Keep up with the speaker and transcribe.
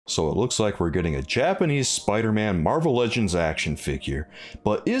So it looks like we're getting a Japanese Spider-Man Marvel Legends action figure,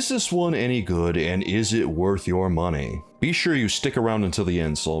 but is this one any good and is it worth your money? Be sure you stick around until the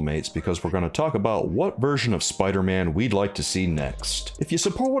end, soulmates, because we're going to talk about what version of Spider-Man we'd like to see next. If you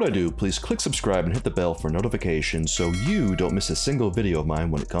support what I do, please click subscribe and hit the bell for notifications so you don't miss a single video of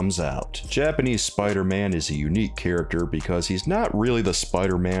mine when it comes out. Japanese Spider-Man is a unique character because he's not really the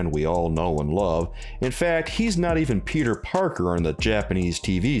Spider-Man we all know and love. In fact, he's not even Peter Parker in the Japanese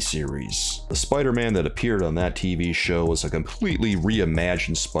TV series. The Spider-Man that appeared on that TV show was a completely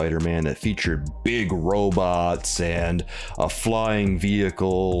reimagined Spider-Man that featured big robots and a flying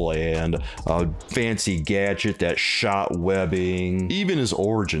vehicle and a fancy gadget that shot webbing. Even his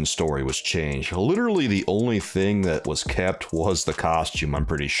origin story was changed. Literally the only thing that was kept was the costume, I'm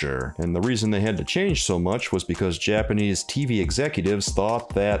pretty sure. And the reason they had to change so much was because Japanese TV executives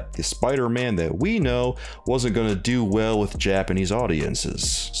thought that the Spider-Man that we know wasn't going to do well with Japanese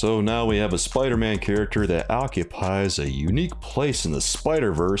audiences. So now we have a Spider-Man character that occupies a unique place in the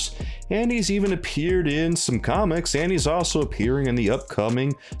Spider-Verse, and he's even appeared in some comics, and he's also appearing in the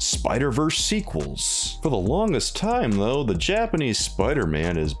upcoming Spider-Verse sequels. For the longest time though, the Japanese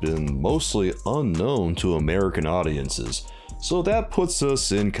Spider-Man has been mostly unknown to American audiences, so that puts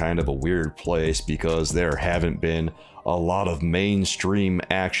us in kind of a weird place because there haven't been a lot of mainstream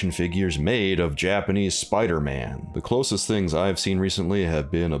action figures made of Japanese Spider-Man. The closest things I've seen recently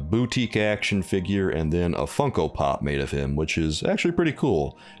have been a boutique action figure and then a Funko Pop made of him, which is actually pretty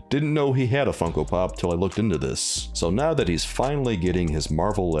cool. Didn't know he had a Funko Pop till I looked into this. So now that he's finally getting his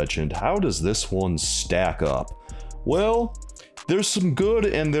Marvel Legend, how does this one stack up? Well, there's some good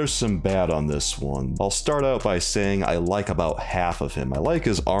and there's some bad on this one. I'll start out by saying I like about half of him. I like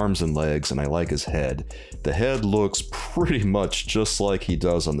his arms and legs and I like his head. The head looks pretty much just like he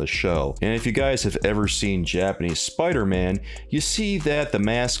does on the show. And if you guys have ever seen Japanese Spider-Man, you see that the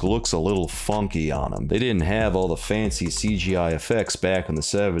mask looks a little funky on him. They didn't have all the fancy CGI effects back in the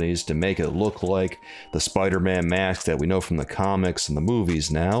 70s to make it look like the Spider-Man mask that we know from the comics and the movies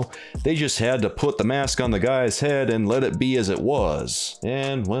now. They just had to put the mask on the guy's head and let it be as it was.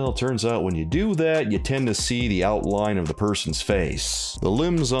 And well, it turns out when you do that, you tend to see the outline of the person's face. The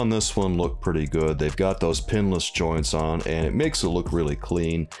limbs on this one look pretty good. They've got those pinless joints on and it makes it look really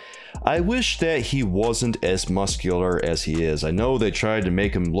clean. I wish that he wasn't as muscular as he is. I know they tried to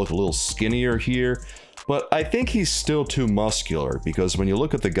make him look a little skinnier here, but I think he's still too muscular because when you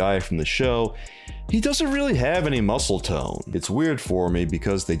look at the guy from the show, he doesn't really have any muscle tone. It's weird for me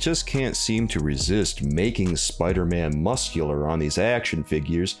because they just can't seem to resist making Spider-Man muscular on these action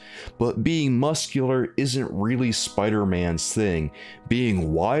figures, but being muscular isn't really Spider-Man's thing.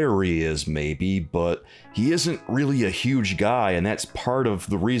 Being wiry is maybe, but he isn't really a huge guy, and that's part of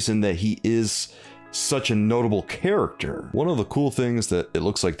the reason that he is such a notable character. One of the cool things that it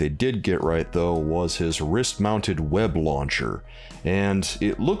looks like they did get right though was his wrist-mounted web launcher, and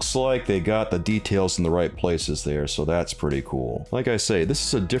it looks like they got the details in the right places there, so that's pretty cool. Like I say, this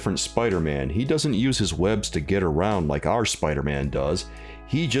is a different Spider-Man. He doesn't use his webs to get around like our Spider-Man does.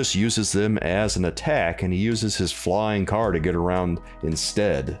 He just uses them as an attack, and he uses his flying car to get around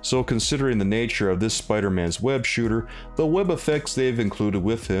instead. So considering the nature of this Spider-Man's web shooter, the web effects they've included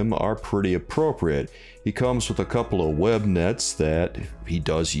with him are pretty appropriate. He comes with a couple of web nets that he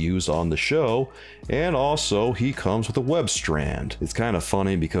does use on the show, and also he comes with a web strand. It's kind of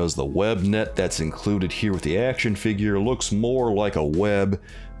funny because the web net that's included here with the action figure looks more like a web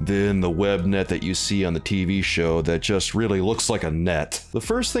than the web net that you see on the TV show that just really looks like a net. The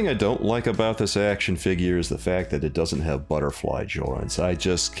first thing I don't like about this action figure is the fact that it doesn't have butterfly joints. I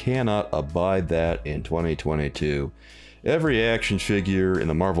just cannot abide that in 2022. Every action figure in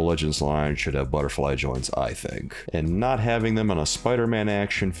the Marvel Legends line should have butterfly joints, I think. And not having them on a Spider-Man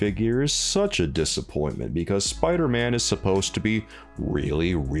action figure is such a disappointment because Spider-Man is supposed to be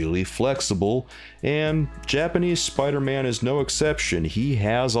really flexible, and Japanese Spider-Man is no exception. He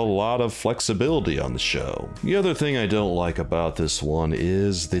has a lot of flexibility on the show. The other thing I don't like about this one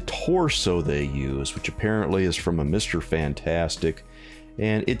is the torso they use, which apparently is from a Mr. Fantastic,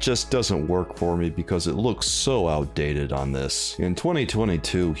 and it just doesn't work for me because it looks so outdated on this. In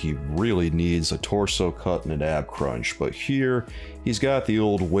 2022, he really needs a torso cut and an ab crunch, but here he's got the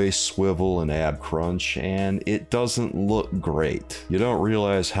old waist swivel and ab crunch, and it doesn't look great. You don't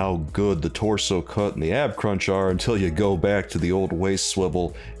realize how good the torso cut and the ab crunch are until you go back to the old waist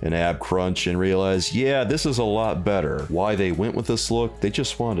swivel and ab crunch and realize, yeah, this is a lot better. Why they went with this look? They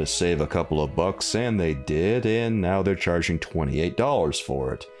just wanted to save a couple of bucks, and they did, and now they're charging $28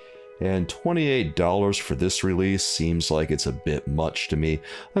 for it. And $28 for this release seems like it's a bit much to me.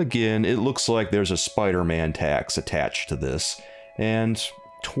 Again, it looks like there's a Spider-Man tax attached to this, and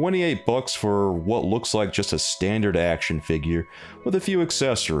 28 bucks for what looks like just a standard action figure with a few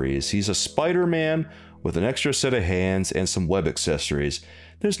accessories. He's a Spider-Man with an extra set of hands and some web accessories.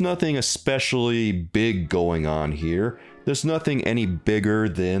 There's nothing especially big going on here. There's nothing any bigger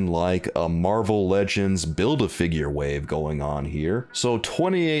than like a Marvel Legends Build-A-Figure wave going on here. So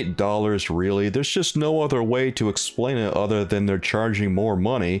 $28 really, there's just no other way to explain it other than they're charging more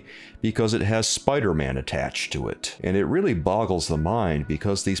money because it has Spider-Man attached to it. And it really boggles the mind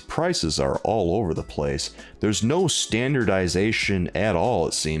because these prices are all over the place. There's no standardization at all,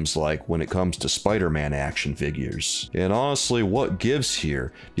 it seems like, when it comes to Spider-Man action figures. And honestly, what gives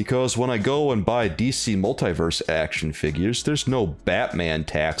here? Because when I go and buy DC Multiverse action figures, there's no Batman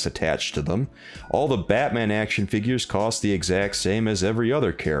tax attached to them. All the Batman action figures cost the exact same as every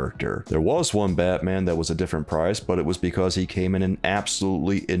other character. There was one Batman that was a different price, but it was because he came in an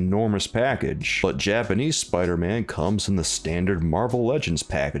absolutely enormous package. But Japanese Spider-Man comes in the standard Marvel Legends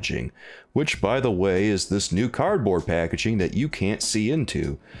packaging, which by the way is this new cardboard packaging that you can't see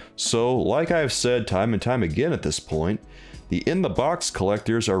into. So like I've said time and time again at this point, the in-the-box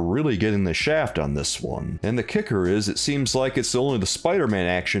collectors are really getting the shaft on this one. And the kicker is, it seems like it's only the Spider-Man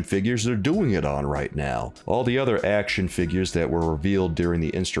action figures they're doing it on right now. All the other action figures that were revealed during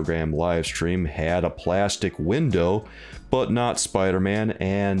the Instagram livestream had a plastic window, but not Spider-Man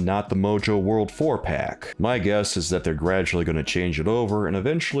and not the Mojo World 4-pack. My guess is that they're gradually going to change it over, and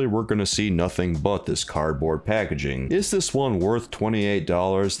eventually we're going to see nothing but this cardboard packaging. Is this one worth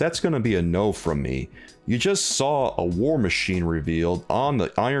 $28? That's going to be a no from me. You just saw a War Machine revealed on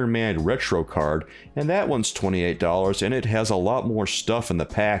the Iron Man Retro card, and that one's $28, and it has a lot more stuff in the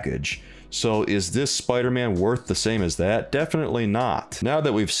package. So is this Spider-Man worth the same as that? Definitely not. Now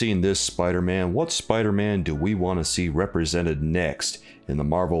that we've seen this Spider-Man, what Spider-Man do we want to see represented next in the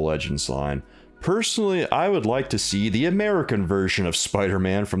Marvel Legends line? Personally, I would like to see the American version of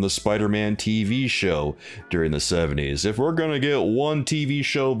Spider-Man from the Spider-Man TV show during the 70s. If we're gonna get one TV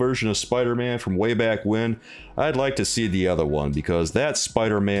show version of Spider-Man from way back when, I'd like to see the other one because that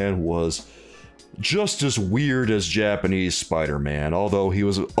Spider-Man was just as weird as Japanese Spider-Man, although he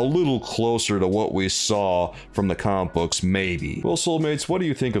was a little closer to what we saw from the comic books, maybe. Well, Soulmates, what do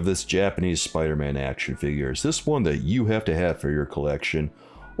you think of this Japanese Spider-Man action figure? Is this one that you have to have for your collection?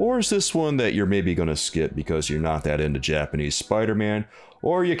 Or is this one that you're maybe going to skip because you're not that into Japanese Spider-Man?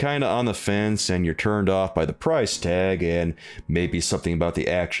 Or you're kind of on the fence and you're turned off by the price tag and maybe something about the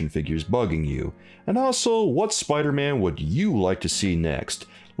action figures bugging you? And also, what Spider-Man would you like to see next?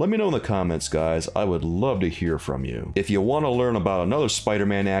 Let me know in the comments, guys. I would love to hear from you. If you want to learn about another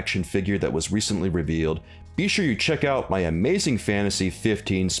Spider-Man action figure that was recently revealed, be sure you check out my Amazing Fantasy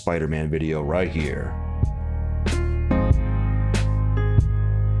 15 Spider-Man video right here.